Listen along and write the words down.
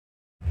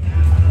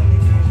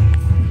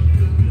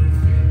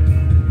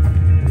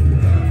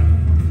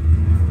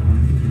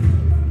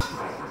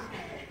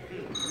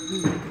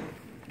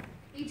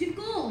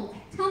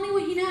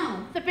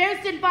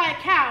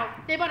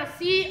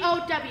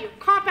COW,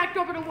 Compact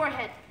Orbital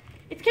Warhead.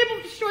 It's capable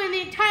of destroying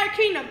the entire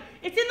kingdom.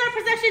 It's in their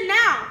possession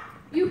now.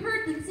 You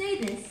heard them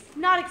say this.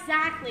 Not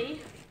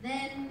exactly.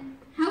 Then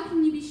how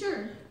can you be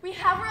sure? We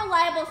have a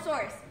reliable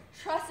source.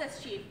 Trust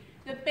us, Chief.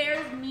 The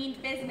bears mean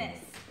business.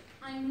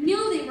 I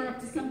knew they were up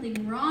to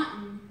something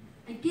rotten.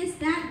 I guess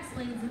that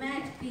explains the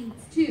magic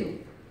beans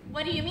too.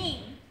 What do you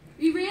mean?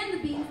 We ran the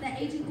beans that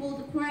Agent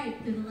Gold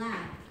acquired through the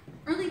lab.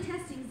 Early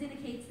testings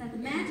indicates that the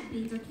magic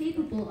beans are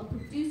capable of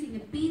producing a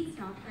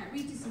beanstalk that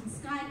reaches to the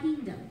Sky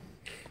Kingdom.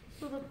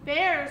 So the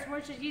bears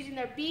weren't just using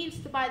their beans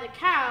to buy the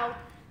cow,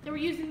 they were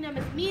using them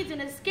as means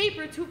and escape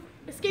route to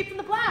escape from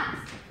the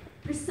blast.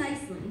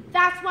 Precisely.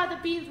 That's why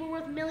the beans were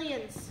worth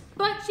millions.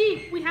 But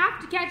Chief, we have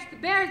to catch the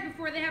bears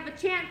before they have a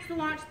chance to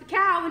launch the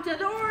cow into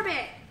the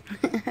orbit.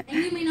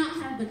 And you may not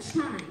have much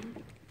time.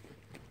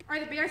 Are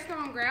the bears still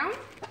on ground?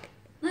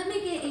 Let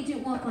me get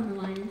Agent Wolf on the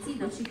line and see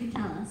what she can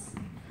tell us.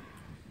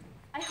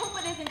 I hope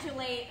it isn't too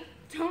late.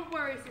 Don't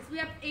worry, sis. We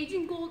have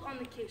Agent Gold on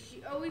the case.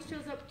 She always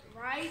shows up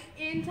right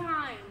in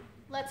time.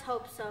 Let's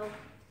hope so.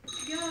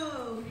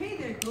 Yo, hey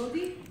there,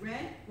 Goldie.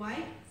 Red,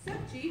 white, sup,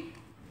 Chief?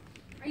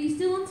 Are you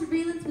still on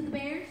surveillance with the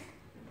bears?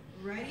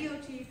 Radio,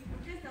 Chief.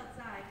 I'm just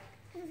outside.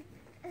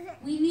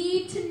 We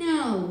need to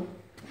know.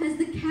 Has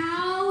the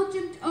cow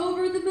jumped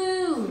over the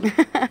moon?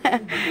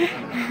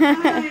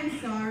 I'm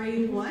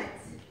sorry, what?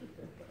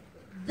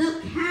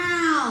 The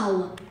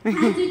cow!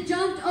 Has it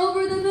jumped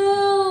over the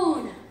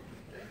moon?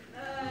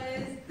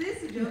 Is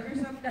this a joke or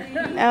something?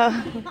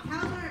 No.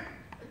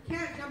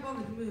 Can't jump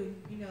over the moon,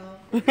 you know.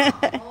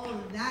 Not all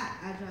of that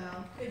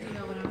agile, if you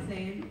know what I'm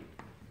saying.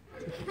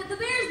 Have the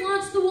bears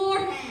launched the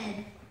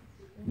warhead?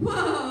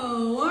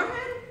 Whoa,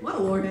 warhead?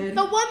 What warhead?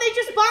 The one they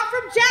just bought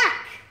from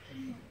Jack!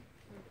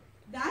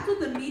 That's what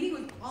the meeting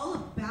was all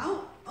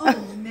about?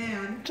 Oh,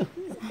 man.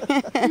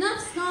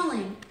 Enough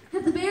stalling.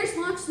 Have the bears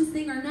launched this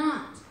thing or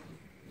not?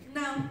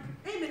 No,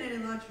 ain't been any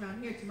launch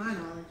around here to my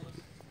knowledge.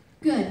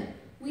 Good.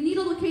 We need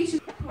a location.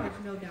 Of course,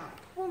 no doubt.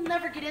 We'll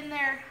never get in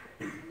there.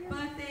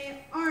 But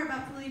they are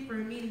about to leave for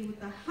a meeting with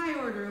the High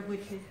Order of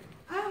Witches.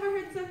 I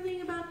overheard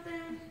something about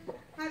them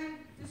having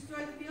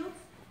destroyed the fields.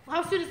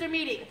 Well, how soon is their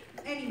meeting?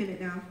 Any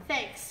minute now.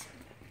 Thanks.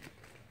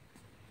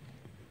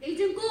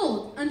 Agent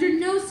Gold, under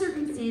no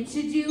circumstance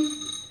should you...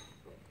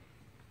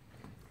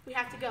 We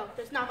have to go.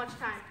 There's not much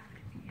time.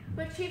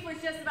 But Chief was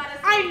just about to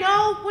say... I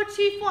know what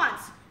Chief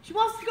wants. She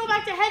wants to go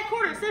back to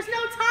headquarters. There's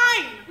no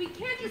time. We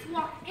can't just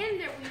walk in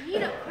there. We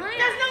need a plan.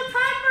 There's no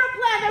time for a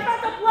plan. They're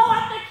about to blow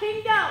up the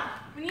kingdom.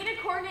 We need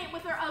to coordinate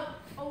with our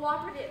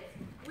operatives.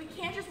 We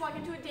can't just walk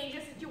into a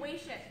dangerous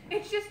situation.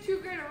 It's just too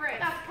great a risk.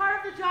 That's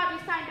part of the job you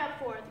signed up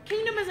for. The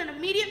kingdom is in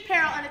immediate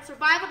peril and its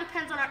survival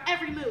depends on our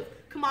every move.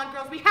 Come on,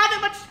 girls. We haven't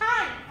much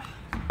time.